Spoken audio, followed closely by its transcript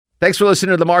Thanks for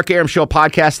listening to the Mark Arum Show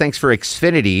podcast. Thanks for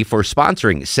Xfinity for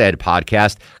sponsoring said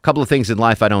podcast. A couple of things in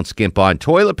life I don't skimp on.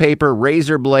 Toilet paper,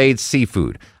 razor blades,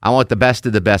 seafood. I want the best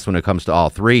of the best when it comes to all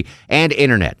three. And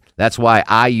internet. That's why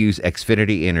I use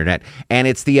Xfinity Internet. And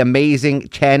it's the amazing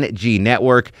 10G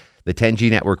network. The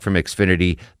 10G network from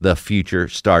Xfinity. The future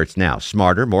starts now.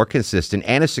 Smarter, more consistent,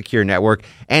 and a secure network.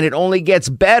 And it only gets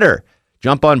better.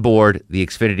 Jump on board the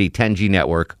Xfinity 10G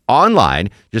network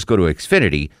online. Just go to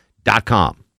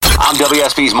Xfinity.com. I'm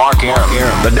WSB's Mark Arum.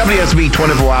 The WSB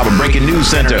 24-hour breaking news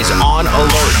center Is on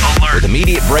alert. With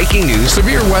immediate breaking news,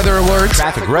 Severe weather alerts.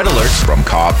 traffic red alerts, from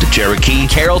Cobb to Cherokee.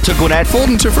 Carroll to Gwinnett,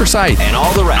 Fulton to Forsyth. and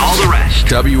all the rest.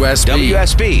 WSB.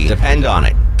 WSB. Depend on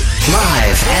it.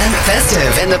 Live and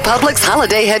festive in the Publix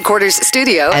Holiday Headquarters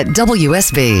studio at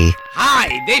WSB.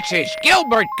 Hi, this is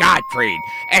Gilbert Gottfried,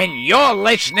 and you're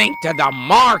listening to the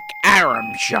Mark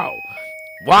Arum Show.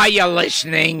 Why you're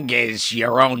listening is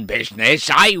your own business.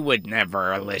 I would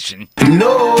never listen.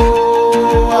 No,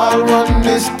 I want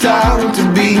this town to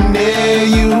be near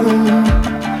you.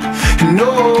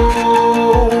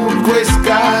 No gray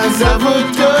skies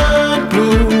ever turn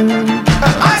blue.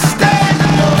 I stand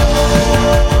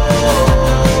alone.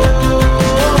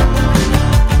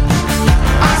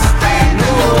 I stand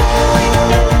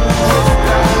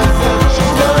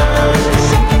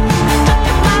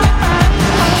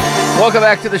Welcome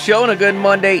back to the show and a good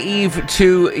Monday Eve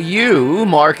to you.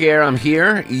 Mark Arum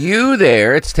here. You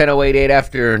there. It's 10:08,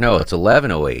 it's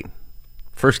 11:08.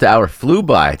 First hour flew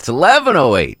by. It's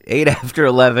 11:08, 8 after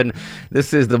 11.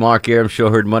 This is the Mark Arum Show,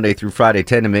 heard Monday through Friday,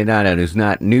 10 to midnight on News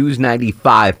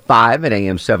 95.5 at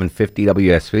AM 750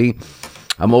 WSB.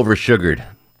 I'm oversugared.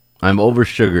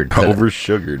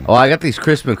 Oversugared. Oh, I got these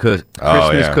Christmas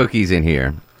cookies in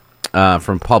here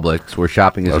from Publix, where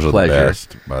shopping is Those a are pleasure. the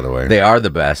best, by the way. They are the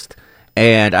best.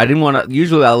 And I didn't want to,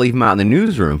 usually I'll leave them out in the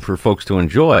newsroom for folks to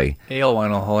enjoy. Ale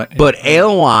wine will hold it. But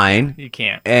ale wine You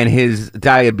can't. and his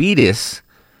diabetes,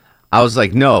 I was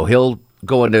like, no, he'll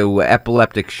go into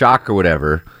epileptic shock or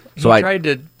whatever. So He I tried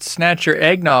to snatch your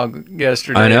eggnog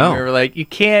yesterday. I know. And we were like, you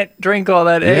can't drink all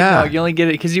that eggnog. Yeah. You only get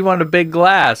it because you want a big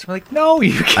glass. We're like, no,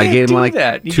 you can't I gave him do like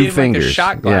that. You two gave him fingers. like a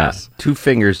shot glass. Yeah, 2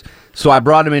 fingers. So I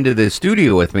brought him into the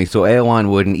studio with me so ale wine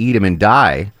wouldn't eat him and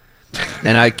die.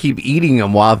 And I keep eating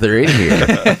them while they're in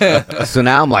here. So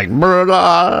now I'm like,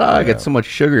 I get so much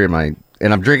sugar in my,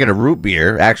 and I'm drinking a root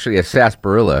beer, actually a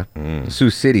sarsaparilla, Sioux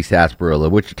City sarsaparilla,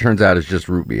 which it turns out is just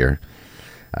root beer.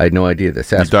 I had no idea that You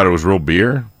sarsaparilla. thought it was real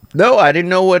beer? No, I didn't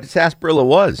know what sarsaparilla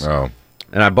was. Oh.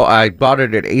 And I bought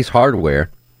it at Ace Hardware.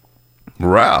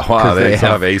 Wow, 'Cause they they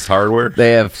still have- have Ace Hardware?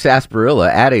 They have sarsaparilla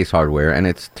at Ace Hardware, and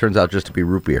it turns out just to be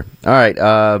root beer. All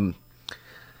right.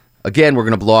 Again, we're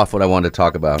going to blow off what I wanted to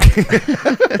talk about.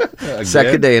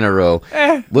 Second day in a row.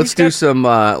 Let's do some.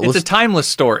 It's a timeless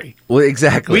story. Well,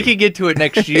 exactly. We could get to it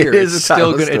next year. It is It's a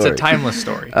still timeless good. It's a story. timeless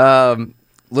story.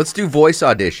 Let's do voice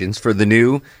auditions for the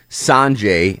new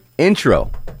Sanjay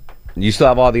intro. You still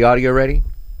have all the audio ready?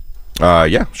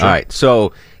 Yeah, sure. All right.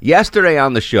 So yesterday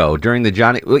on the show, during the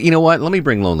Johnny, well, you know what? Let me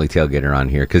bring Lonely Tailgater on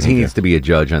here because he needs to be a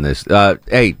judge on this.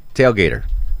 Hey, Tailgater.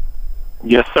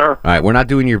 Yes, sir. All right, we're not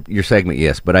doing your segment,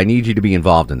 yes, but I need you to be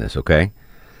involved in this, okay?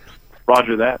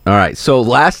 Roger that. All right, so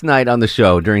last night on the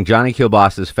show, during Johnny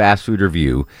Kilboss's fast food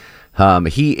review,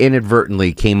 he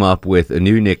inadvertently came up with a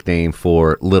new nickname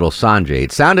for Little Sanjay.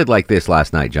 It sounded like this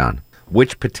last night, John.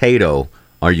 Which potato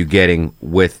are you getting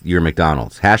with your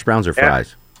McDonald's? Hash browns or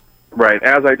fries? Right.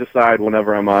 As I decide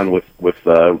whenever I'm on with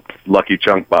Lucky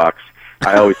Chunk Box,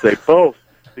 I always say both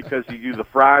because you do the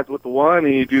fries with the one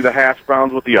and you do the hash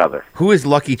browns with the other. Who is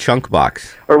Lucky Chunk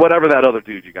Box? Or whatever that other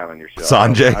dude you got on your show.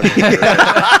 Sanjay.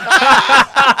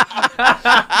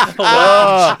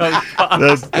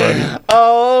 That's funny.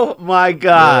 Oh, my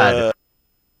God.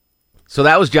 So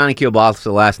that was Johnny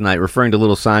Kilbossa last night, referring to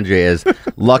Little Sanjay as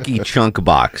Lucky Chunk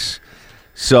Box.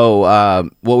 So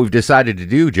what we've decided to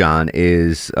do, John,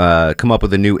 is come up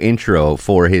with a new intro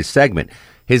for his segment.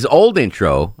 His old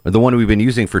intro, or the one we've been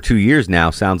using for 2 years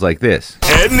now, sounds like this.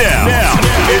 And now,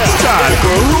 it's time for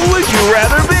Who Would You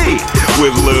Rather Be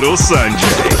with Little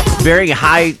Sanjay. Very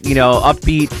high,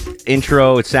 upbeat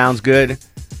intro. It sounds good,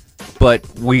 but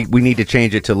we need to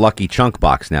change it to Lucky Chunk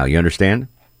Box now. You understand?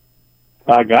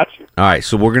 I got you. All right,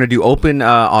 so we're going to do open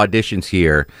auditions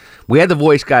here. We had the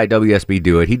voice guy at WSB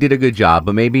do it. He did a good job,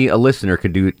 but maybe a listener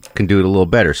could do it a little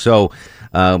better. So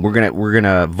we're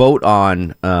gonna vote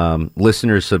on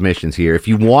listeners' submissions here. If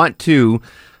you want to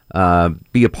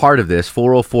be a part of this,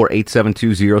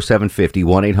 404-872-0750,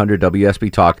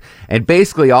 1-800-WSB-TALK. And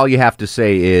basically all you have to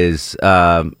say is,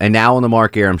 and now on the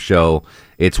Mark Arum Show,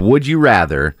 it's Would You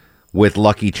Rather with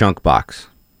Lucky Chunk Box.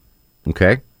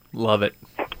 Okay? Love it.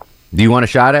 Do you want a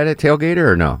shot at it, Tailgater,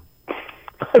 or no?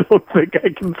 I don't think I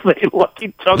can say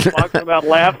Lucky Chunk Box without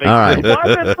laughing. All right. Why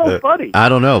is that so funny? I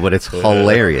don't know, but it's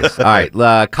hilarious. All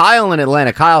right, Kyle in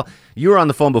Atlanta. Kyle, you were on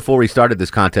the phone before we started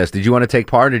this contest. Did you want to take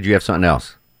part, or did you have something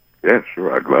else? Yeah,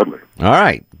 sure, I'd gladly. All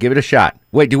right, give it a shot.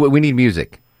 Wait, we need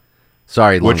music.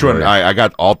 Sorry, Which one? Longoria. I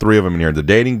got all three of them in here. The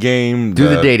dating game. Do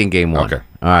the dating game one. Okay.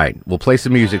 All right, we'll play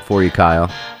some music for you, Kyle.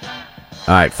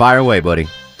 All right, fire away, buddy.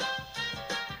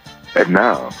 And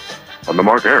now, on the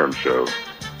Mark Aram Show,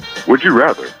 Would You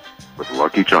Rather with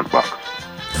Lucky Chunk Box.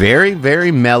 Very,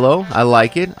 very mellow. I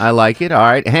like it. All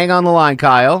right, hang on the line,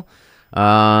 Kyle.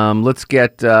 Let's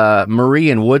get Marie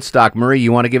in Woodstock. Marie,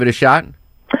 you want to give it a shot?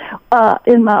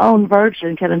 In my own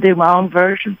version. Can I do my own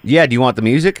version? Yeah, do you want the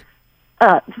music?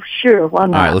 Sure, why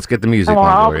not? All right, let's get the music I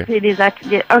want all on, the CDs I can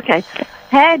get. Okay.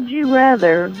 Had you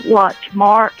rather watch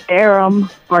Mark Aram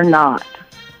or not?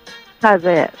 How's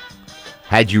that?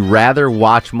 Had you rather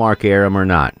watch Mark Aram or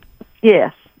not?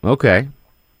 Yes. Okay.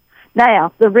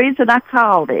 Now, the reason I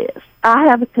called is I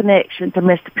have a connection to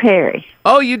Mr. Perry.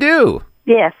 Oh, you do?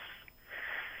 Yes.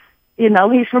 You know,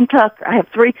 he's from Tucker. I have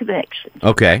 3 connections.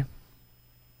 Okay.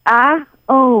 I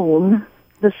own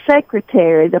the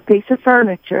secretary, the piece of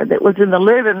furniture that was in the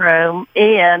living room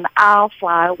in I'll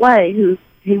Fly Away, who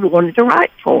he wanted to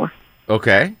write for.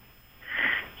 Okay.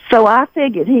 So I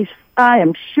figured I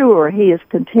am sure he is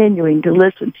continuing to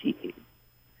listen to you.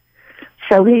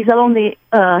 So he's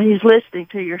he's listening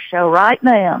to your show right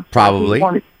now. Probably.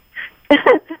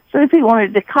 So if he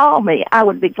wanted to call me, I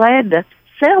would be glad to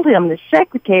sell him the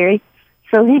secretary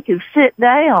so he could sit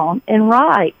down and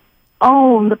write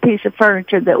on the piece of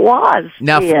furniture that was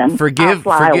now. in Forgive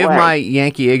I'll Fly Away. my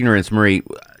Yankee ignorance, Marie.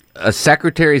 A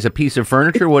secretary is a piece of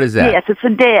furniture. What is that? Yes, it's a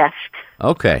desk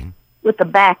Okay. with a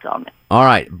back on it. All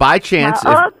right. By chance,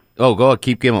 My go ahead.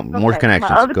 Keep giving more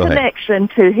connections. My other Go ahead. connection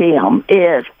to him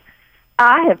is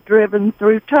I have driven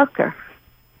through Tucker,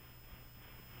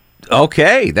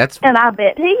 Okay, that's and I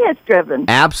bet he has driven.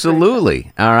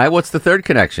 absolutely. All right. What's the third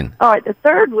connection? All right, the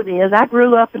third one is I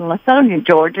grew up in Lithonia,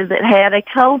 Georgia, that had a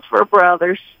Cofer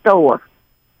Brothers store,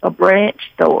 a branch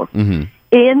store. Mm-hmm.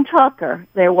 In Tucker,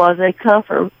 there was a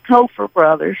Cofer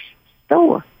Brothers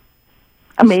store.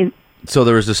 I mean, So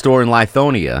there was a store in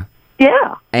Lithonia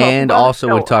yeah. and Cofer also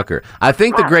in Brothers store. Tucker. I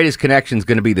think the Right. greatest connection is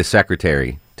going to be the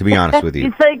secretary. To be honest with you.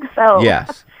 You think so?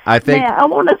 Yes, I think. Now, I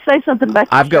want to say something about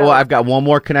I've your show. got one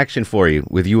more connection for you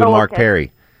with you and Oh, Mark okay.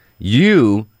 Perry.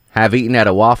 You have eaten at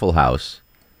a Waffle House.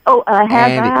 Oh, have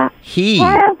and I? he.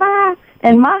 Have I?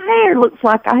 And my hair looks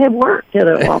like I have worked at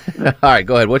a Waffle. All right,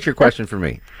 go ahead. What's your question for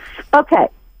me? Okay.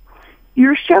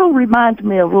 Your show reminds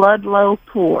me of Ludlow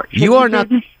Porch. You are not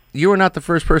the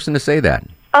first person to say that.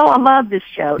 Oh, I love this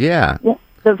show. Yeah.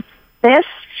 The best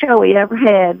show he ever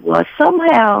had was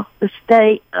somehow the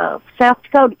state of South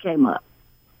Dakota came up.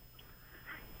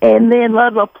 And then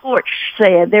Ludlow Porch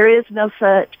said, there is no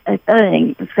such a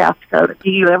thing in South Dakota. Have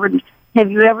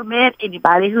you ever met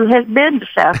anybody who has been to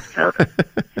South Dakota?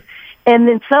 And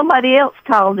then somebody else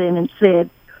called in and said,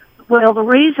 well, the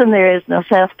reason there is no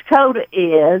South Dakota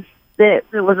is that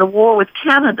there was a war with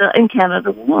Canada and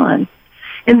Canada won.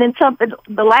 And then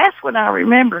the last one I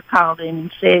remember called in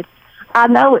and said, I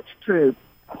know it's true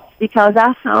because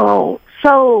I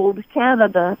sold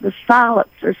Canada the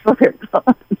silencers for their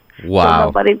guns. Wow. So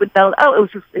nobody would know. Oh,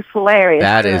 it's hilarious.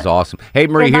 That is awesome. Hey,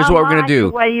 Marie, And here's I what we're gonna like do. the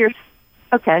way you're.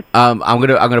 Okay. I'm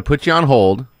gonna put you on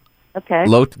hold. Okay.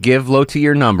 Give Loti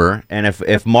your number, and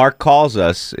if Mark calls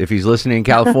us, if he's listening in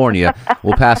California,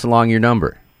 we'll pass along your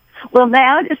number. Well,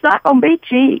 now it's not going to be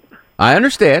cheap. I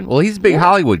understand. Well, he's a big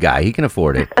Hollywood guy. He can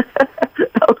afford it.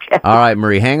 Okay. All right,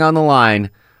 Marie, hang on the line.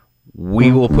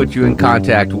 We will put you in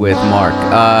contact with Mark.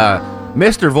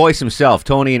 Mr. Voice himself,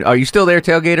 Tony. Are you still there,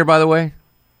 Tailgater, by the way?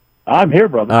 I'm here,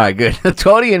 brother. All right, good.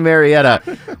 Tony and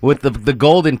Marietta with the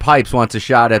golden pipes wants a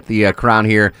shot at the crown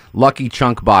here. Lucky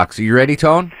Chunk Box. Are you ready,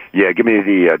 Tone? Yeah, give me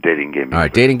the dating game music. All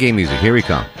right, dating game music. Here we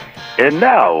come. And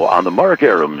now, on the Mark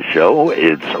Aram Show,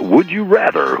 it's Would You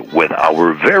Rather with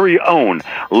our very own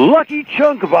Lucky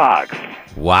Chunk Box.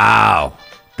 Wow,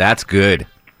 that's good.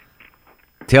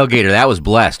 Tailgater, that was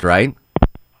blessed, right?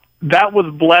 That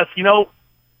was blessed. You know,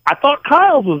 I thought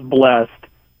Kyle's was blessed,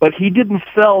 but he didn't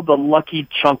sell the Lucky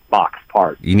Chunk Box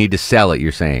part. You need to sell it,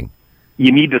 you're saying.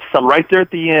 You need to sell right there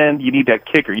at the end. You need that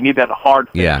kicker. You need that hard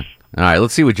finish. Yeah. All right,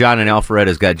 let's see what John and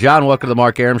Alpharetta's got. John, welcome to the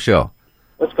Mark Aram Show.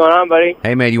 What's going on, buddy?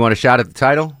 Hey, man, you want a shot at the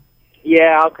title?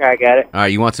 Yeah, okay, I got it. All right,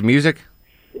 you want some music?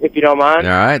 If you don't mind.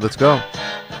 All right, let's go.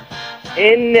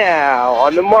 And now,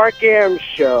 on the Mark Aram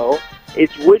Show,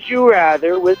 it's Would You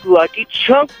Rather with Lucky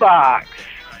Chunk Box.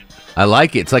 I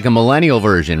like it. It's like a millennial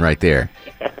version right there.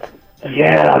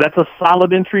 Yeah, that's a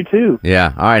solid entry, too.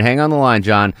 Yeah. All right, hang on the line,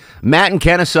 John. Matt in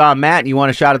Kennesaw. Matt, you want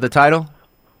a shot at the title?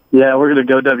 Yeah, we're going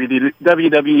to go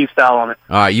WWE style on it.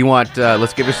 All right, you want,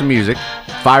 let's give her some music.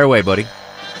 Fire away, buddy.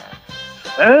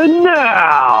 And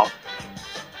now,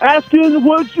 asking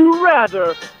would you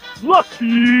rather,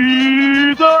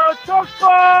 Lucky the Chunk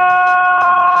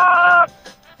Box!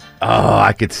 Oh,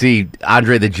 I could see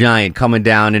Andre the Giant coming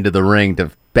down into the ring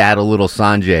to battle little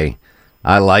Sanjay.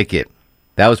 I like it.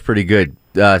 That was pretty good.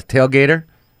 Tailgater?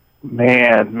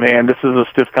 Man, this is a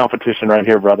stiff competition right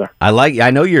here, brother.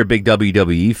 I know you're a big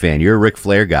WWE fan. You're a Ric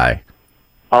Flair guy.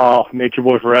 Oh, Nature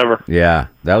Boy forever. Yeah,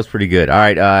 that was pretty good. All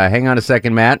right, hang on a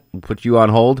second, Matt. We'll put you on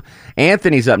hold.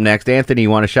 Anthony's up next. Anthony,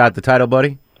 you want a shot at the title,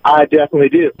 buddy? I definitely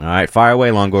do. All right, fire away,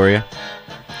 Longoria.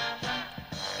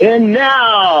 And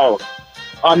now,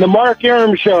 on the Mark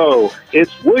Arum Show,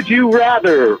 it's Would You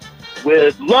Rather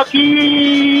with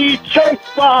Lucky Chunk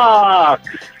Box.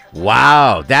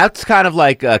 Wow, that's kind of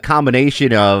like a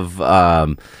combination of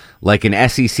like an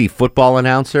SEC football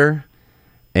announcer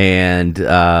and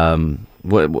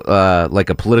like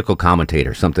a political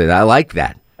commentator, something. I like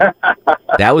that.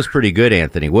 That was pretty good,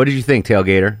 Anthony. What did you think,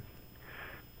 Tailgater?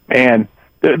 Man,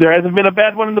 there hasn't been a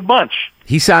bad one in the bunch.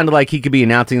 He sounded like he could be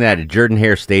announcing that at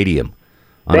Jordan-Hare Stadium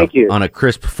on a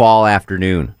crisp fall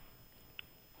afternoon.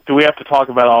 Do we have to talk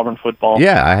about Auburn football?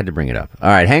 Yeah, I had to bring it up. All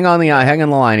right, hang on the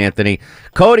line, Anthony.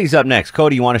 Cody's up next.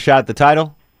 Cody, you want a shot at the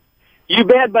title? You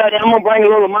bet, buddy. I'm going to bring a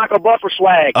little Michael Buffer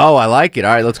swag. Oh, I like it.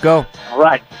 All right, let's go. All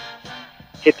right.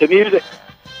 Hit the music.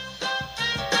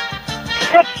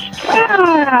 It's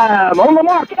time on the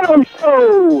Mark Arum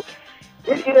Show.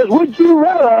 It is Would You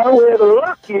Rather with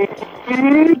Lucky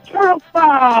Chunk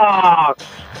Box.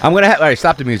 I'm gonna all right.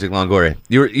 Stop the music, Longoria.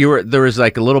 You were there was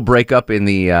like a little breakup in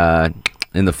the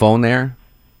phone there.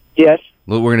 Yes.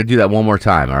 We're gonna do that one more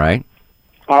time. All right.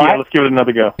 All right. Let's give it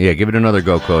another go. Yeah, give it another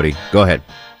go, Cody. Go ahead.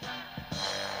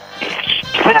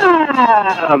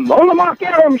 Time on the Mark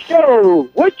Arum Show.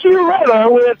 Would You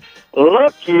Rather with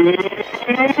Lucky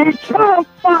Chunk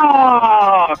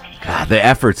Box. God, the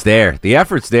effort's there. The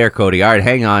effort's there, Cody. All right,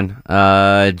 hang on.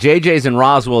 JJ's in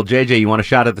Roswell. JJ, you want a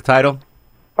shot at the title?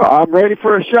 I'm ready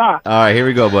for a shot. All right, here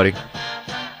we go, buddy.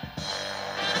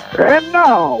 And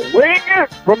now, weighing in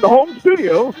from the home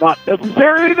studio, not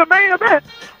necessarily the main event,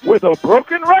 with a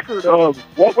broken record of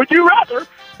What Would You Rather,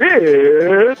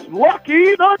 it's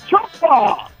Lucky the Chunk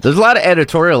Box. There's a lot of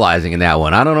editorializing in that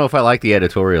one. I don't know if I like the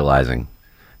editorializing.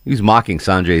 He was mocking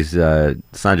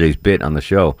Sanjay's bit on the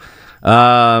show.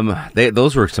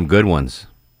 Those were some good ones.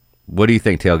 What do you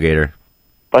think, Tailgater?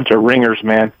 Bunch of ringers,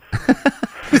 man.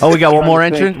 Oh, we got one more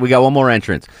entrant? We got one more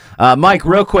entrant. Mike,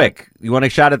 real quick, you want a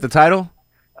shot at the title?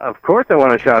 Of course I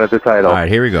want a shot at the title. All right,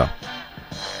 here we go.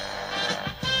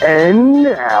 And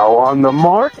now on the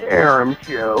Mark Arum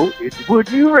Show, it's Would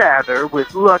You Rather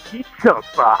with Lucky Chunk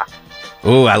Box.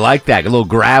 Ooh, I like that. A little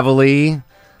gravelly,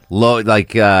 low,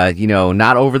 like,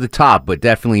 not over the top, but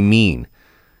definitely mean.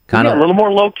 Kind of a little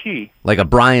more low-key. Like a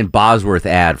Brian Bosworth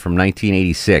ad from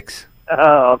 1986.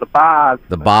 Oh, the Boz.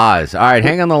 The Boz. All right,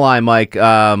 hang on the line, Mike.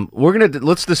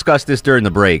 Let's discuss this during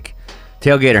the break.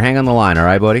 Tailgater, hang on the line, all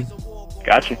right, buddy?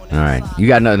 Gotcha. All right. You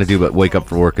got nothing to do but wake up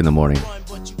for work in the morning.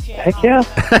 Heck yeah.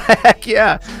 Heck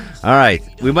yeah. All right.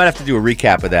 We might have to do a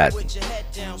recap of that.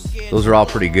 Those are all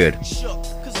pretty good.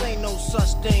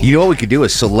 You know what we could do? A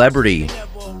celebrity,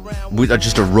 with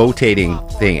just a rotating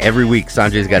thing. Every week,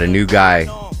 Sanjay's got a new guy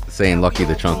saying Lucky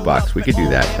the Chunk Box. We could do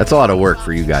that. That's a lot of work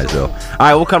for you guys, though. All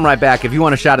right, we'll come right back. If you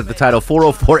want a shot at the title,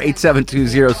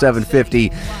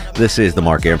 404-872-0750. This is The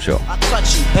Mark Arum Show. I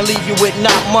touch you and leave you with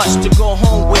not much to go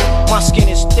home with. My skin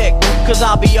is thick, cause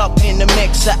I'll be up in the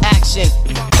mix of action.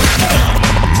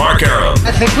 Mark Arum.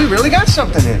 I think we really got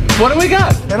something in. What do we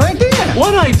got? An idea.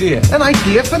 What idea? An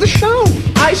idea for the show.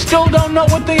 I still don't know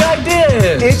what the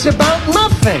idea is. It's about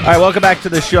nothing. All right, welcome back to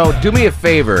the show. Do me a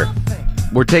favor.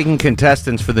 We're taking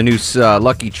contestants for the new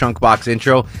Lucky Chunk Box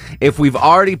intro. If we've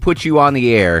already put you on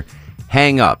the air,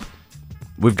 hang up.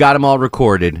 We've got them all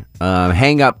recorded.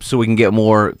 Hang up so we can get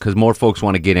more, because more folks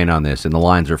want to get in on this, and the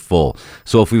lines are full.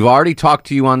 So if we've already talked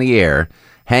to you on the air,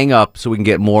 hang up so we can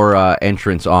get more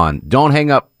entrants on. Don't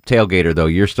hang up, Tailgater, though.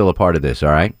 You're still a part of this, all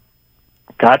right?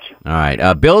 Gotcha. All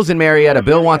right. Bill's in Marietta.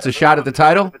 Bill wants a shot at the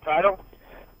title?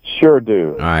 Sure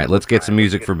do. All right, let's get some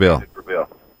music for Bill.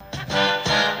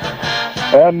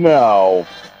 And now,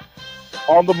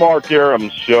 on the Mark Arum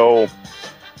Show,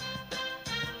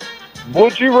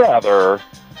 Would You Rather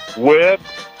with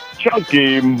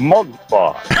Chunky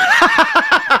Monkbox.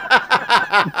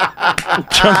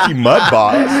 Chunky mud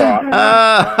box.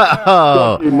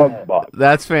 Oh, Chunky Monk Box.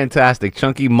 that's fantastic.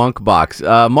 Chunky Monk Box.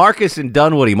 Marcus and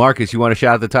Dunwoody. Marcus, you want to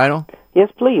shout out the title? Yes,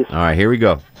 please. All right, here we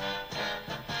go.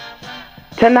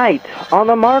 Tonight on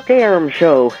the Mark Aram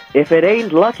Show, if it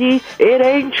ain't lucky, it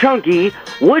ain't chunky.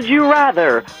 Would you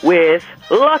rather with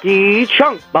Lucky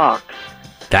Chunk Box?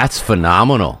 That's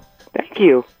phenomenal. Thank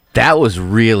you. That was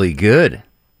really good.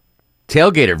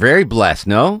 Tailgater, very blessed,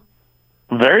 no?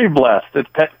 Very blessed. It's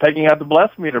pegging out the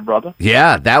blessed meter, brother.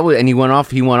 Yeah, that was, and he went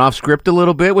off script a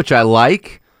little bit, which I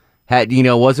like.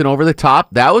 Wasn't over the top.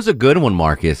 That was a good one,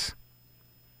 Marcus.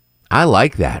 I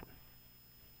like that.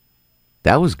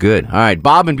 That was good. All right,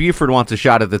 Bob in Buford wants a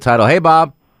shot at the title. Hey,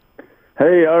 Bob.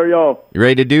 Hey, how are y'all? You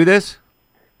ready to do this?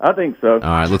 I think so. All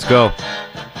right, let's go.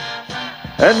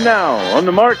 And now, on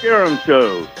the Mark Aram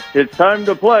Show, it's time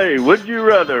to play Would You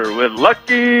Rather with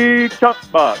Lucky Chunk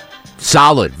Box.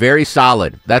 Solid, very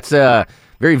solid. That's a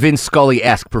very Vince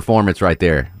Scully-esque performance right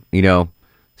there.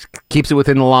 Keeps it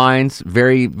within the lines.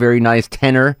 Very, very nice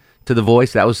tenor to the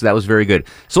voice. That was very good.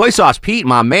 Soy Sauce Pete,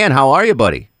 my man, how are you,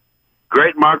 buddy?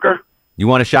 Great, Marker. You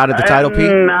want a shot at the title,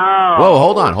 Pete? No. Whoa,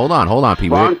 hold on,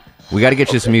 Pete. We got to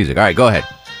get you some music. All right, go ahead.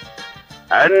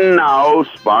 And now,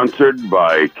 sponsored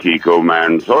by Kiko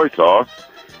Man Soy Sauce,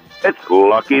 it's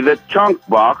Lucky the Chunk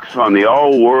Box on the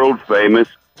all-world famous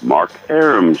Mark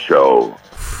Aram Show.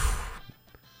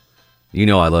 You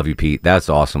know I love you, Pete. That's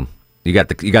awesome. You got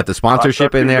the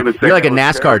sponsorship in there. You're like a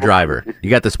NASCAR driver. You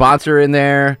got the sponsor in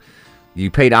there.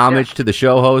 You paid homage to the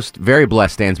show host. Very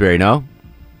blessed, Stansberry, no?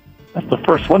 That's the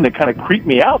first one that kind of creeped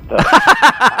me out, though.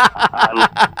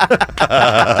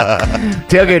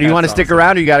 Tailgater, do you want to stick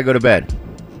around or you got to go to bed?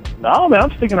 No, man,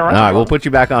 I'm sticking around. All right, we'll put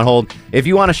you back on hold. If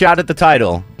you want a shot at the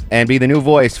title and be the new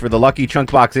voice for the Lucky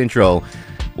Chunk Box intro,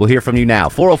 we'll hear from you now.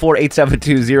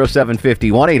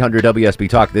 404-872-0750, 1-800-WSB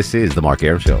Talk. This is The Mark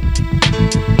Aram Show.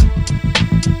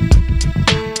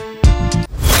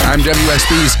 I'm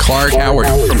WSB's Clark Howard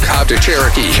from Cobb to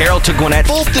Cherokee. Carroll to Gwinnett.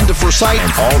 Fulton to Forsyth.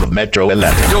 And all the Metro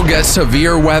 11. You'll get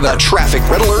severe weather, A traffic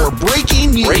red alert. Or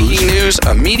breaking news. breaking news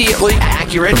immediately,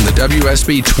 Accurate. from the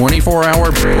WSB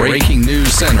 24-hour Breaking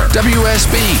News Center.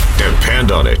 WSB.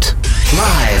 Depend on it.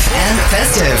 Live and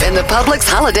festive in the Publix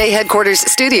Holiday Headquarters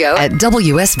studio at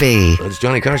WSB. It's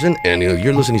Johnny Carson, and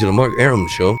you're listening to the Mark Aram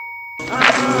Show.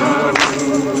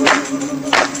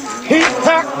 He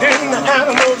packed in the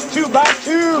animals 2 by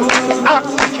 2, ox,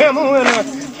 a camel, and a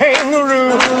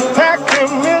kangaroo. Packed him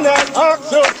in that ox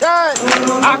so tight,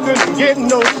 I couldn't get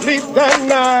no sleep that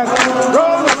night.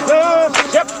 Roll the sun,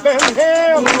 Shep and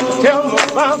Ham, tell me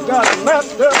about that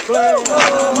master plan.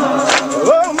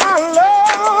 Oh, my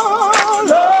Lord,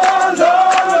 Lord,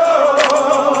 Lord,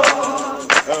 Lord.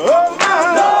 Oh,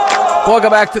 my Lord.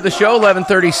 Welcome back to the show,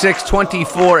 11:36,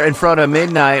 24 in front of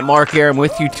midnight. Mark Aram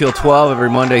with you till 12 every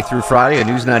Monday through Friday at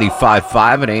News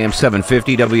 95.5 and AM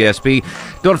 750 WSB.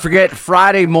 Don't forget,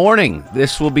 Friday morning,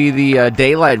 this will be the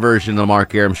daylight version of the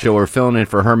Mark Aram Show. We're filling in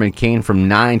for Herman Cain from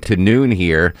 9 to noon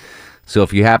here. So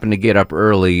if you happen to get up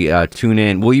early, tune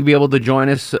in. Will you be able to join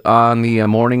us on the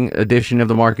morning edition of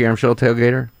the Mark Aram Show,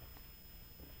 Tailgater?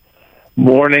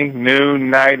 Morning, noon,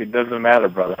 night, it doesn't matter,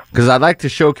 brother. Because I'd like to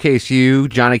showcase you,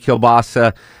 Johnny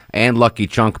Kilbasa, and Lucky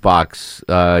Chunk Box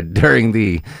during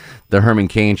the Herman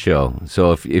Cain Show.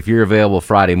 So if you're available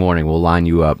Friday morning, we'll line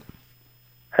you up.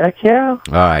 Heck yeah.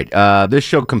 All right. This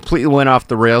show completely went off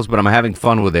the rails, but I'm having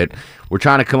fun with it. We're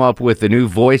trying to come up with a new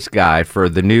voice guy for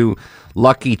the new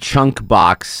Lucky Chunk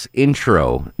Box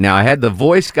intro. Now, I had the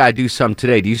voice guy do some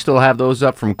today. Do you still have those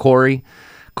up from Corey?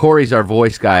 Corey's our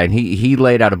voice guy, and he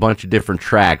laid out a bunch of different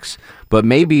tracks, but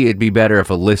maybe it'd be better if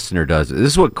a listener does it.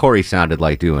 This is what Corey sounded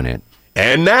like doing it.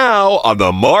 And now on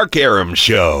the Mark Aram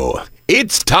Show,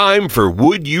 it's time for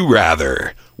Would You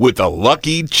Rather with the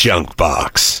Lucky Chunk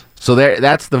Box. So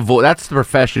that's the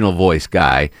professional voice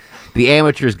guy. The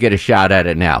amateurs get a shot at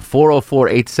it now.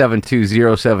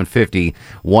 404-872-0750,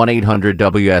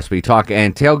 1-800-WSB Talk,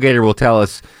 and Tailgater will tell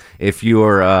us if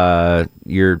your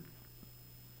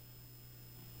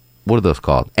what are those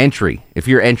called? Entry. If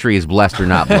your entry is blessed or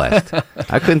not blessed.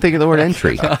 I couldn't think of the word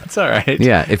entry. That's all right.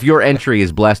 Yeah, if your entry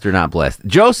is blessed or not blessed.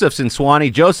 Joseph's in Swanee.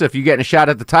 Joseph, you getting a shot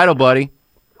at the title, buddy?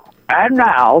 And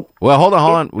now. Well, hold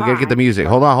on. We got to get the music.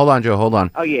 Hold on, Joe. Hold on.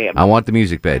 Oh, yeah. I want the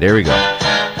music bed. There we go.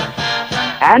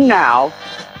 And now,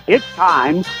 it's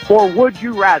time for Would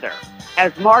You Rather,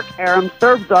 as Mark Aram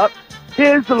serves up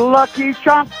his Lucky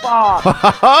Chunk Box.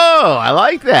 Oh, I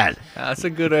like that. That's a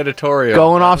good editorial.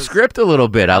 Going off script a little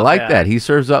bit. I like yeah. that. He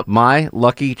serves up my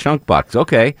Lucky Chunk Box.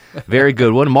 Okay, very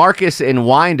good one. Marcus in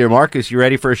Winder. Marcus, you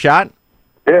ready for a shot?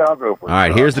 Yeah, I'll go for it. All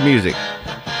right, here's the music.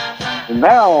 And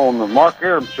now on the Mark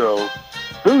Aram Show,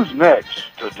 Who's next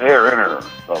to dare enter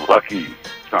the lucky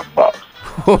chunk box?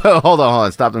 Hold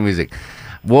on. Stop the music.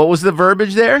 What was the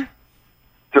verbiage there?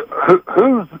 All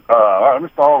right, let me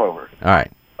start all over. All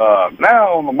right.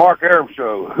 Now on the Mark Arum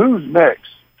Show, who's next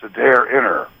to dare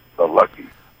enter the lucky?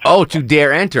 Oh, to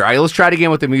dare enter. All right, let's try it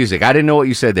again with the music. I didn't know what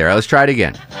you said there. Let's try it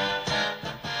again.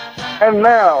 And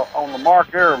now on the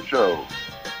Mark Arum Show,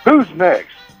 who's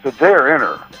next to dare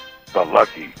enter the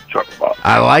lucky chunk box?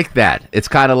 I like that. It's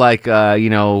kind of like,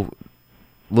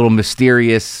 little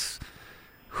mysterious.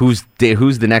 Who's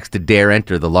the next to dare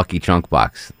enter the lucky chunk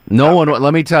box? No one.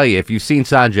 Let me tell you, if you've seen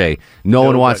Sanjay, no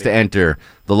one wants to enter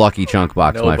the lucky chunk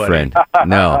box, my friend.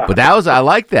 No, but I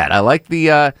like that. I like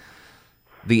the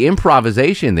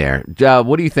improvisation there.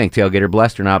 What do you think, Tailgater?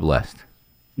 Blessed or not blessed?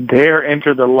 Dare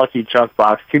enter the lucky chunk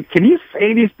box. Can you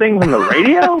say these things on the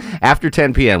radio? After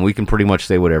 10 p.m., we can pretty much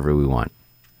say whatever we want.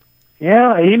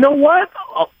 Yeah, you know what?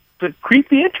 The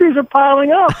creepy entries are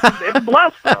piling up. It's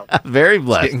blessed. Very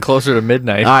blessed. Getting closer to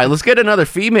midnight. All right, let's get another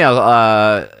female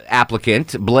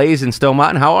applicant, Blaze in Stone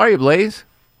Mountain. How are you, Blaze?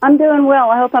 I'm doing well.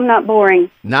 I hope I'm not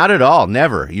boring. Not at all.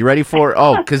 Never. You ready for?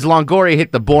 Because Longoria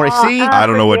hit the boring. See, I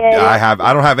don't know what I have.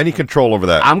 I don't have any control over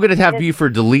that. I'm gonna have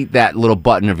Buford delete that little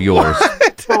button of yours.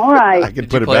 All right. I can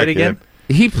put it back again.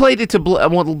 He played it to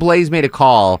Blaze made a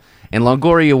call, and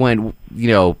Longoria went,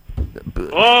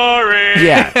 boring.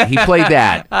 Yeah, he played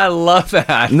that. I love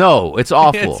that. No, it's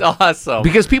awful. It's awesome.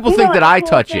 Because people think that I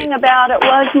touch it. The thing about it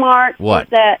was, Mark, What?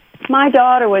 was that my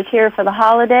daughter was here for the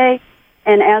holiday,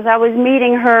 and as I was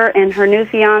meeting her and her new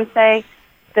fiance,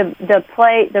 the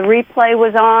replay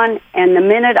was on, and the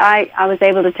minute I was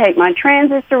able to take my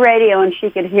transistor radio and she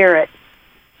could hear it.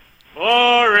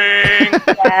 Boring.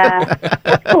 Yeah,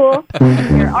 that's cool.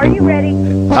 Here, are you ready?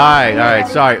 All right.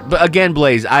 Sorry, but again,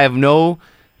 Blaze, I have no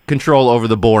control over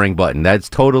the boring button. That's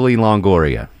totally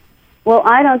Longoria. Well,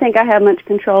 I don't think I have much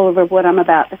control over what I'm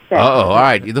about to say. All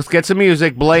right. Let's get some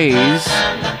music, Blaze.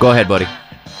 Go ahead, buddy.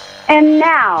 And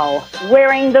now,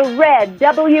 wearing the red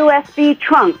WSB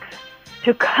trunks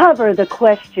to cover the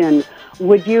question,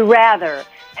 would you rather?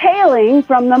 Hailing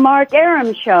from the Mark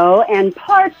Arum Show and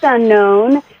parts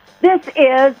unknown, this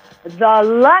is the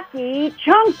Lucky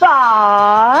Chunk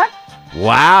Box.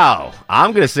 Wow.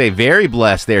 I'm going to say very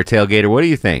blessed there, Tailgater. What do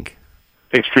you think?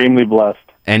 Extremely blessed.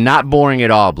 And not boring at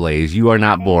all, Blaze. You are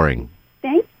not boring.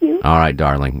 Thank you. All right,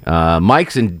 darling.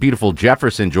 Mike's in beautiful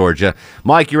Jefferson, Georgia.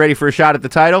 Mike, you ready for a shot at the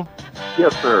title?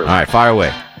 Yes, sir. All right, fire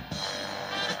away.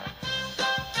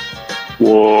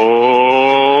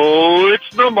 Whoa, it's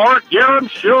the Mark Arum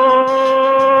Show!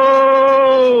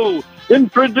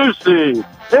 Introducing,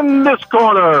 in this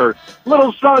corner,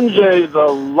 Little Sanjay, the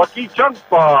Lucky Chunk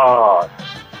Box.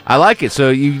 I like it.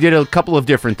 So you did a couple of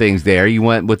different things there. You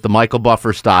went with the Michael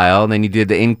Buffer style, and then you did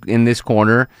the in this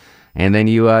corner, and then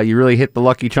you really hit the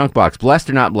Lucky Chunk Box.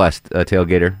 Blessed or not blessed,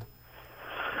 Tailgater?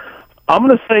 I'm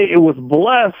going to say it was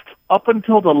blessed up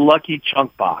until the Lucky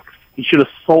Chunk Box. He should have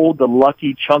sold the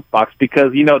Lucky Chunk Box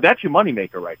because, that's your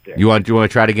moneymaker right there. You want to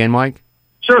try it again, Mike?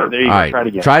 Sure. There you go. All right. Try it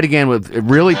again. Try it again with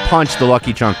really punch the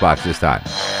Lucky Chunk Box this time.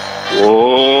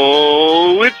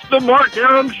 Whoa, it's the Mark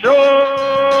Arum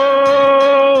Show!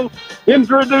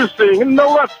 Introducing, in the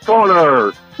left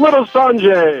corner, Little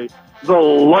Sanjay, the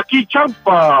Lucky Chunk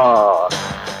Box.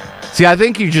 See, I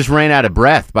think you just ran out of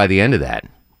breath by the end of that.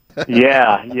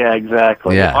 Yeah,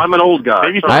 exactly. Yeah. I'm an old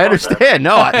guy. I understand.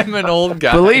 No, I'm an old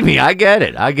guy. Believe me, I get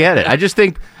it. I just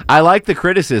think I like the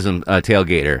criticism,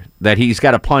 Tailgater, that he's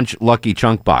got to punch Lucky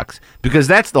Chunk Box because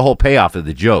that's the whole payoff of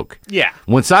the joke. Yeah.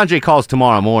 When Sanjay calls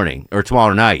tomorrow morning or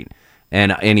tomorrow night,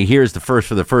 and he hears for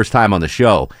the first time on the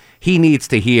show, he needs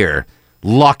to hear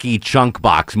Lucky Chunk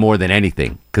Box more than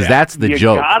anything because that's the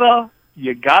joke.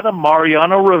 You gotta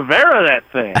Mariano Rivera that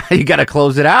thing. You got to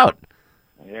close it out.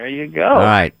 There you go. All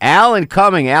right. Al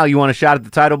incoming. Al, you want a shot at the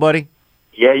title, buddy?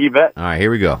 Yeah, you bet. All right,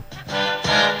 here we go.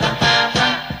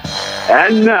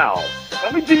 And now,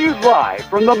 coming to you live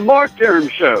from the Mark Arum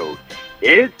Show,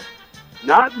 it's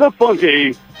not the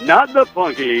funky,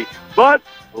 but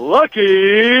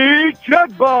Lucky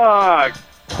Chunk Box.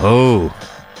 Oh.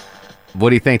 What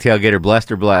do you think, Tailgater? Blessed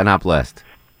or not blessed?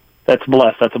 That's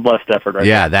blessed. That's a blessed effort right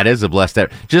Yeah, that is a blessed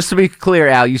effort. Just to be clear,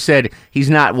 Al, you said he's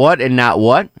not what and not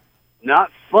what? Not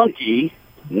funky,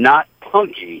 not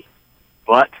punky,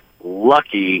 but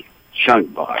Lucky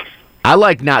Chunk Box. I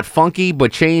like not funky,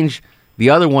 but change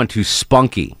the other one to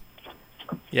spunky.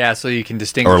 Yeah, so you can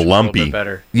distinguish Or a lumpy. little bit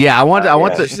better. Yeah, I want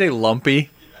Did you say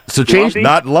lumpy? So change Lumpy?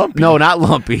 Not lumpy. No, not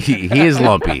lumpy. He is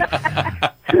lumpy.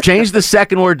 Change the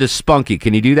second word to spunky.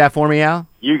 Can you do that for me, Al?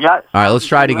 You got. All right, let's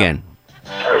try it again.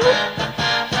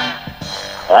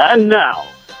 And now,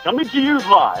 coming to you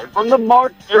live from the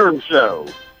Mark Arum Show.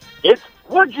 It's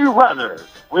Would You Rather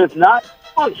with not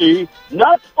Funky,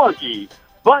 not Spunky,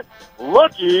 but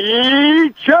Lucky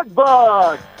Chuck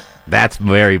Buck. That's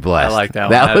very blessed. I like that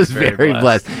one. That That was is very very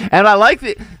blessed. And I like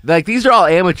that. Like, these are all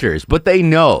amateurs, but they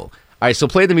know. All right, so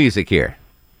play the music here.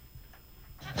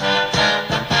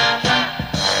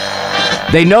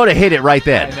 They know to hit it right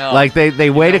then. I know. Like, they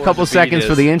wait a where couple the beat seconds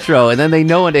for is. the intro, and then they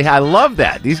know when I love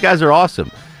that. These guys are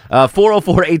awesome.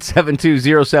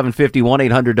 404-872-0750,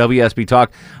 1-800-WSB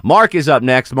Talk. Mark is up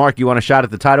next. Mark, you want a shot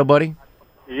at the title, buddy?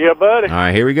 Yeah, buddy. All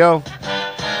right, here we go.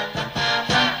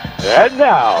 And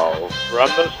now, from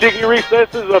the sticky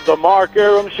recesses of the Mark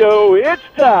Arum Show, it's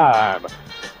time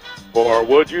for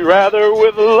Would You Rather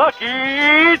with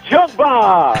Lucky Chuck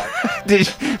Buck.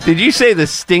 Did you say the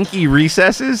stinky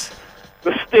recesses?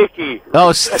 The sticky.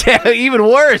 Oh, even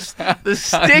worse. The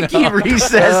sticky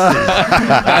recesses.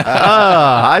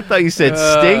 I thought you said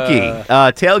stinky.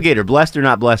 Tailgater, blessed or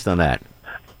not blessed on that?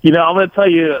 You know, I'm going to tell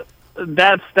you,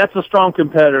 that's a strong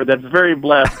competitor. That's very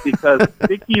blessed because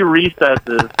sticky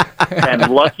recesses and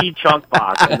Lucky Chunk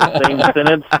Box in the same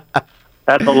sentence.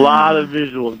 That's a lot of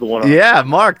visuals going on. Yeah,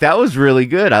 Mark, that was really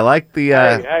good. I like the...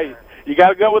 Hey, you got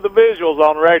to go with the visuals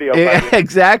on radio, baby.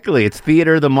 Exactly. It's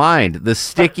theater of the mind. The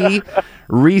sticky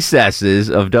recesses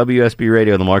of WSB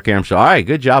Radio, the Mark Arum Show. All right,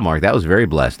 good job, Mark. That was very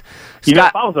blessed. You know,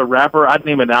 if I was a rapper, I'd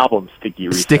name an album Sticky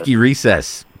Recess. Sticky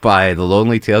Recess by the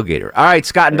Lonely Tailgater. All right,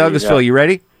 Scott in There you Douglasville, go. you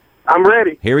ready? I'm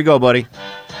ready. Here we go, buddy.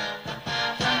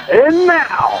 And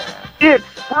now, it's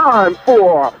time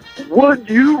for Would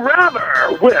You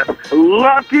Rather with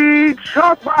Lucky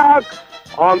Chuck Buck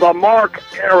on the Mark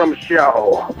Arum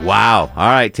Show. Wow. All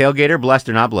right, Tailgater, blessed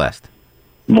or not blessed?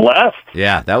 Blessed?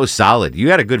 Yeah, that was solid. You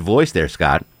had a good voice there,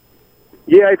 Scott.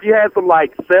 Yeah, if you had some,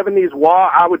 70s wah,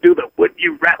 I would do the Would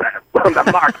You Rather on the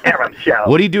Mark Arum Show.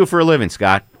 What do you do for a living,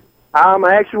 Scott? I'm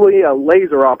actually a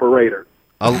laser operator.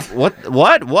 What?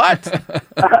 It's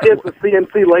a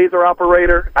CNC laser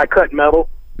operator. I cut metal.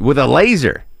 With a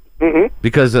laser? Mm-hmm.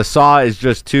 Because a saw is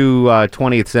just too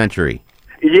 20th century.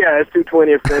 Yeah, it's too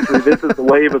 20th century. This is the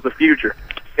wave of the future.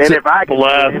 And So- if I can,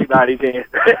 anybody can.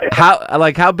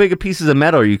 How big of pieces of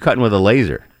metal are you cutting with a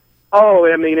laser? Oh,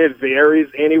 I mean, it varies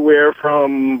anywhere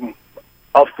from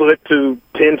a foot to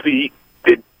 10 feet.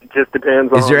 It just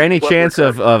depends on... Is there any what chance we're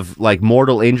of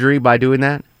mortal injury by doing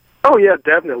that? Oh, yeah,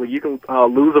 definitely. You can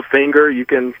lose a finger. You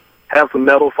can have some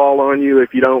metal fall on you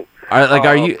if you don't...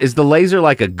 Is the laser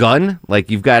like a gun? Like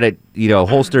you've got it,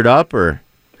 holstered up, or?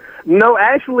 No,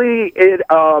 actually,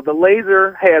 the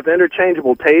laser has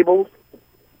interchangeable tables,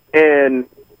 and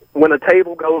when a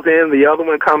table goes in, the other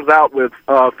one comes out with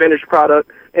finished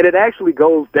product, and it actually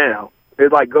goes down.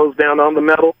 It goes down on the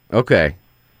metal Okay.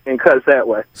 and cuts that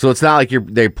way. So it's not like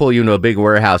they pull you into a big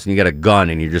warehouse and you got a gun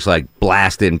and you're just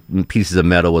blasting pieces of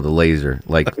metal with a laser,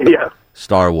 like Yeah.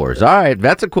 Star Wars. All right,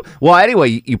 that's a cool. Well,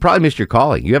 anyway, you probably missed your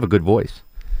calling. You have a good voice.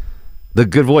 The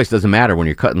good voice doesn't matter when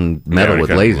you're cutting metal with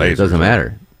lasers. It doesn't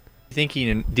matter. Do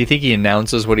you think he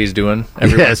announces what he's doing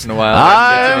every once in a while?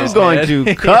 I'm going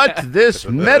to cut this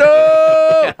metal.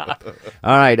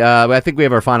 All right, I think we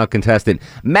have our final contestant,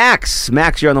 Max.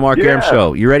 Max, you're on the Mark Arum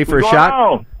Show. You ready for a What's shot?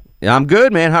 going on? Yeah, I'm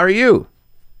good, man. How are you?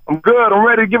 I'm good. I'm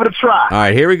ready to give it a try. All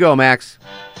right, here we go, Max.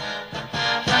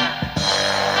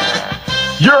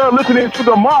 You're listening to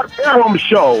the Mark Arum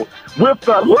Show with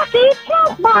the Lucky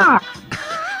Chuck Box.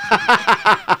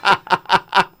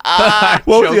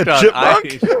 What was he, a Choked on chipmunk?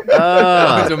 ice.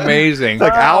 That was amazing.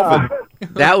 Like Alvin.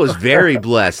 That was very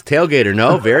blessed. Tailgater,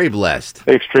 no? Very blessed.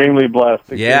 Extremely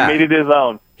blessed. Yeah. He made it his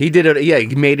own. He did it. Yeah,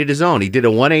 he made it his own. He did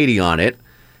a 180 on it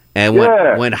and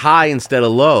Yeah. went high instead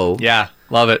of low. Yeah,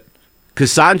 love it.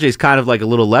 Because Sanjay's kind of like a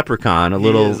little leprechaun, He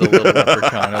is a little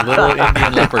leprechaun, a little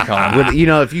Indian leprechaun. With,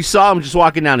 if you saw him just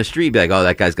walking down the street, you'd be like, "Oh,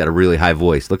 that guy's got a really high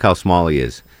voice. Look how small he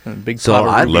is." Big So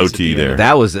pot of low rubies at T the end.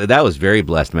 there. That was very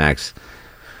blessed, Max.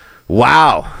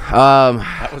 Wow.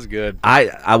 That was good.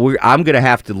 I'm gonna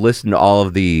have to listen to all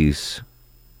of these,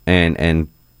 and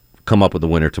come up with the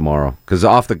winner tomorrow. Because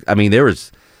there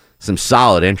was some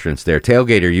solid entrance there.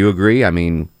 Tailgater, you agree? I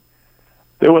mean,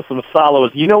 There was some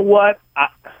solid. You know what?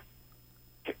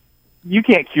 You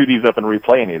can't cue these up and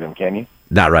replay any of them, can you?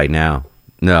 not right now.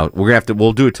 No,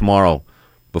 we'll do it tomorrow.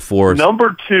 Before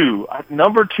Number two,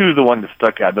 the one that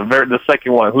stuck out. The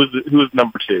second one. Who's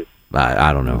number two?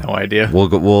 I don't know. No idea.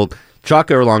 We'll Chuck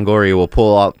or Longoria will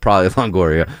pull out, probably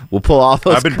Longoria. We'll pull all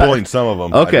those. I've been pulling some of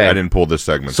them. Okay. I didn't pull this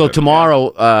segment. So yet.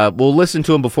 tomorrow, we'll listen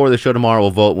to them before the show tomorrow. We'll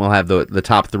vote. And we'll have the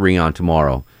top 3 on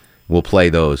tomorrow. We'll play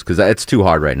those because it's too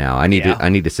hard right now. I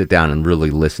need to sit down and really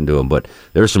listen to them. But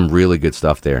there's some really good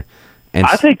stuff there. And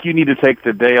I think you need to take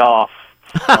the day off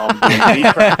doing knee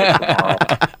practice tomorrow.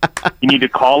 You need to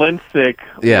call in sick.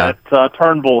 Yeah. That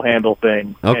Turnbull handle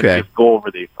thing. Okay. And just go over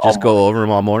these. Go over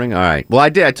them all morning? All right. Well, I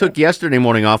did. I took yesterday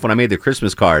morning off when I made the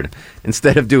Christmas card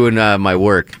instead of doing my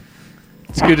work.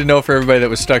 It's good to know for everybody that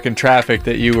was stuck in traffic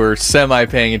that you were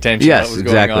semi-paying attention to what was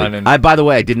exactly. going on. And By the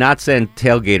way, I did not send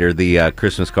Tailgater the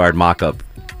Christmas card mock-up.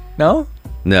 No?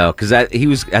 No, because I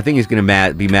think he's going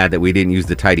to be mad that we didn't use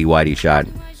the tighty-whitey shot.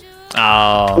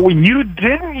 Oh. You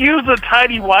didn't use a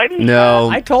tighty-whitey? No.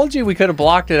 I told you we could have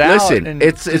blocked it out. Listen,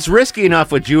 it's risky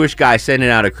enough with Jewish guy sending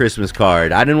out a Christmas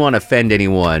card. I didn't want to offend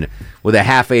anyone with a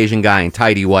half-Asian guy in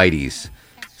tighty-whiteys.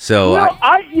 So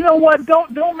you know what?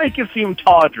 Don't make it seem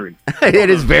tawdry. It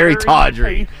is very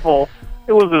tawdry. Tasteful.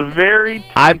 It was a very.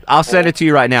 I'll send it to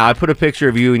you right now. I put a picture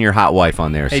of you and your hot wife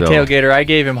on there. Hey, so. Tailgater, I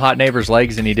gave him Hot Neighbor's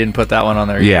legs, and he didn't put that one on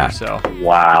there Yeah. either. So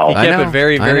wow, he kept it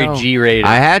very, very G-rated.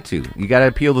 I had to. You got to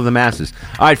appeal to the masses.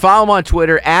 All right, follow him on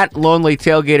Twitter at Lonely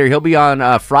Tailgater. He'll be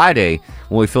on Friday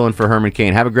when we fill in for Herman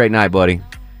Cain. Have a great night, buddy.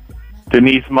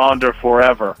 Denise Monder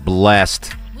forever.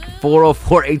 Blessed.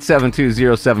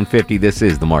 404-872-0750. This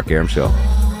is the Mark Arum Show.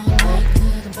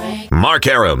 Mark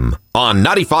Arum on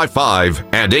 95.5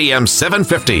 and AM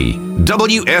 750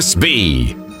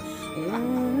 WSB.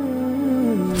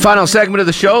 Final segment of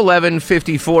the show,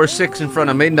 11:54, 6 in front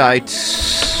of midnight.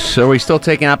 So are we still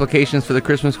taking applications for the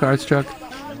Christmas cards, Chuck?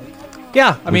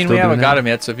 Yeah, I mean, we haven't doing got that? them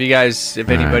yet, so if you guys, if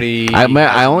anybody...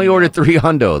 I only ordered 3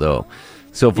 hundo, though.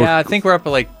 So if I think we're up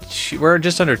at we're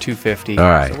just under 250. All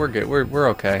right. So we're good. We're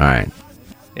okay. All right.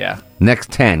 Yeah.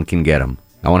 Next 10 can get them.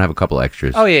 I want to have a couple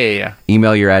extras. Oh, yeah.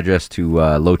 Email your address to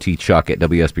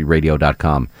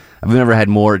lowtchuck@wsbradio.com. I've never had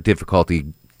more difficulty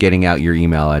getting out your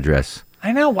email address.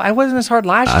 I know. Why wasn't this hard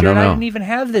last year? I don't know. I didn't even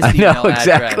have this I email know,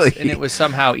 exactly. address, and it was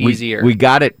somehow easier. We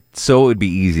got it so it would be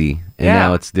easy, and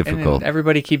now it's and difficult.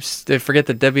 everybody they forget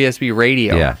the WSB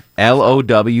radio. Yeah.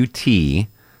 LOWTCHUCK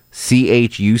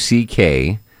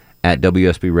at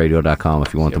WSBradio.com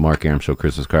if you want the Mark Arum Show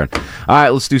Christmas card. All right,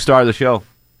 let's do Star of the Show.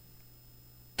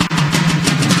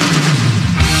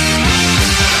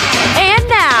 And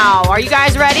now, are you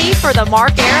guys ready for the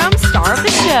Mark Arum Star of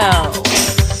the Show?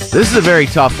 This is a very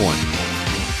tough one.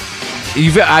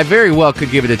 I very well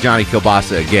could give it to Johnny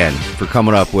Kilbasa again for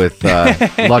coming up with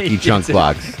Lucky Chunk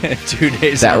Box. 2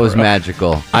 days That in a was row.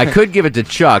 magical. I could give it to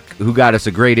Chuck, who got us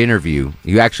a great interview.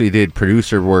 You actually did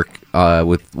producer work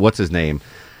with, what's his name?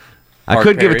 I Mark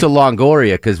could give it Perry. to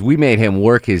Longoria because we made him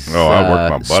work his I worked my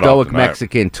butt off stoic tonight.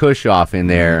 Mexican tush off in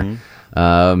there,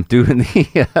 doing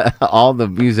the all the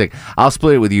music. I'll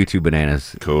split it with you two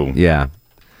bananas. Cool. Yeah.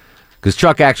 Because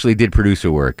Chuck actually did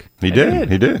producer work. He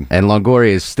did. And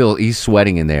Longoria is he's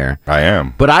sweating in there. I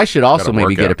am. But I should also Gotta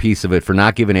maybe work get out. a piece of it for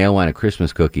not giving Alewine a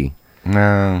Christmas cookie.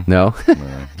 No. No?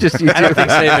 Just you I don't two. think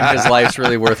saving his life's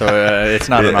really worth it's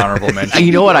not an honorable mention.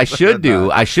 You know what I should do?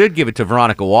 I should give it to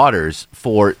Veronica Waters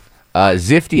for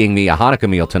ziftying me a Hanukkah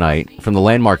meal tonight from the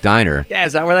Landmark Diner. Yeah,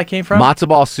 is that where that came from? Matzo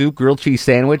ball soup, grilled cheese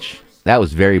sandwich. That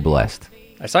was very blessed.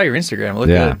 I saw your Instagram. It looked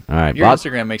Yeah, good. all right. Your Well,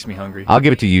 Instagram makes me hungry. I'll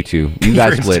give it to you two. You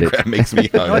guys split it. Instagram makes me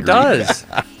hungry. No, it does.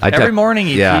 I Every te- morning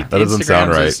he Yeah. That doesn't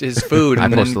sound Instagrams right. his food. I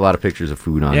and post then- a lot of pictures of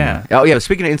food on Yeah. there. Oh, yeah.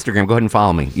 Speaking of Instagram, go ahead and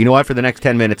follow me. You know what? For the next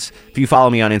 10 minutes, if you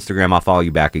follow me on Instagram, I'll follow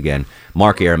you back again.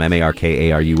 Mark Arum,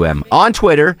 MarkArum. On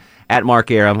Twitter, at Mark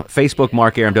Arum. Facebook,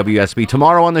 Mark Arum, WSB.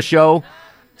 Tomorrow on the show,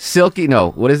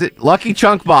 Lucky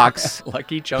Chunk Box.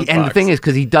 Lucky Chunk And Box. the thing is,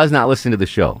 because he does not listen to the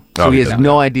show. So Oh, he he has doesn't.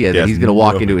 no idea that Yes, he's going to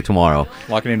walk no. into it tomorrow.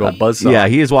 Walking into a buzzsaw. Yeah,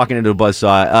 he is walking into a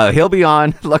buzzsaw. He'll be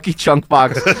on Lucky Chunk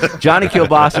Box, Johnny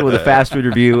Kilbasa with a fast food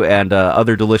review and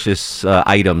other delicious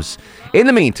items. In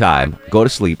the meantime, go to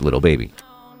sleep, little baby.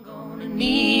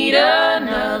 Need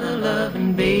another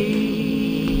loving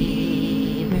baby.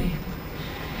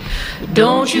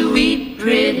 Don't you weep,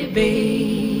 pretty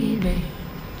baby.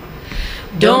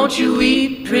 Don't you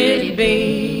weep, pretty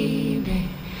baby.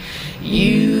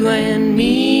 You and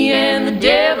me and the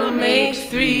devil makes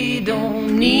three.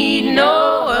 Don't need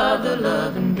no other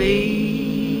loving baby.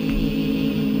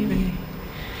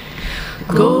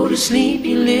 Go to sleep,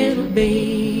 you little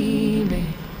baby.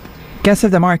 Guests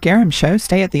of the Mark Arum Show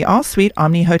stay at the All Suite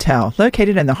Omni Hotel,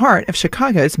 located in the heart of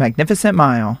Chicago's Magnificent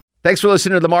Mile. Thanks for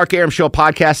listening to the Mark Arum Show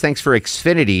podcast. Thanks for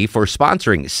Xfinity for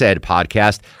sponsoring said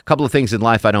podcast. A couple of things in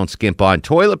life I don't skimp on.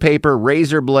 Toilet paper,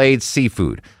 razor blades,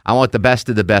 seafood. I want the best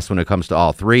of the best when it comes to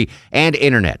all three. And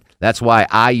internet. That's why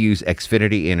I use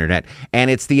Xfinity Internet. And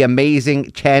it's the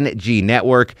amazing 10G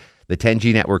network. The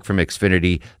 10G network from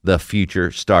Xfinity. The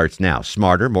future starts now.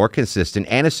 Smarter, more consistent,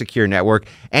 and a secure network.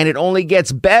 And it only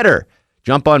gets better.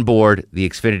 Jump on board the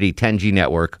Xfinity 10G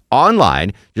network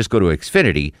online. Just go to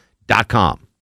Xfinity.com.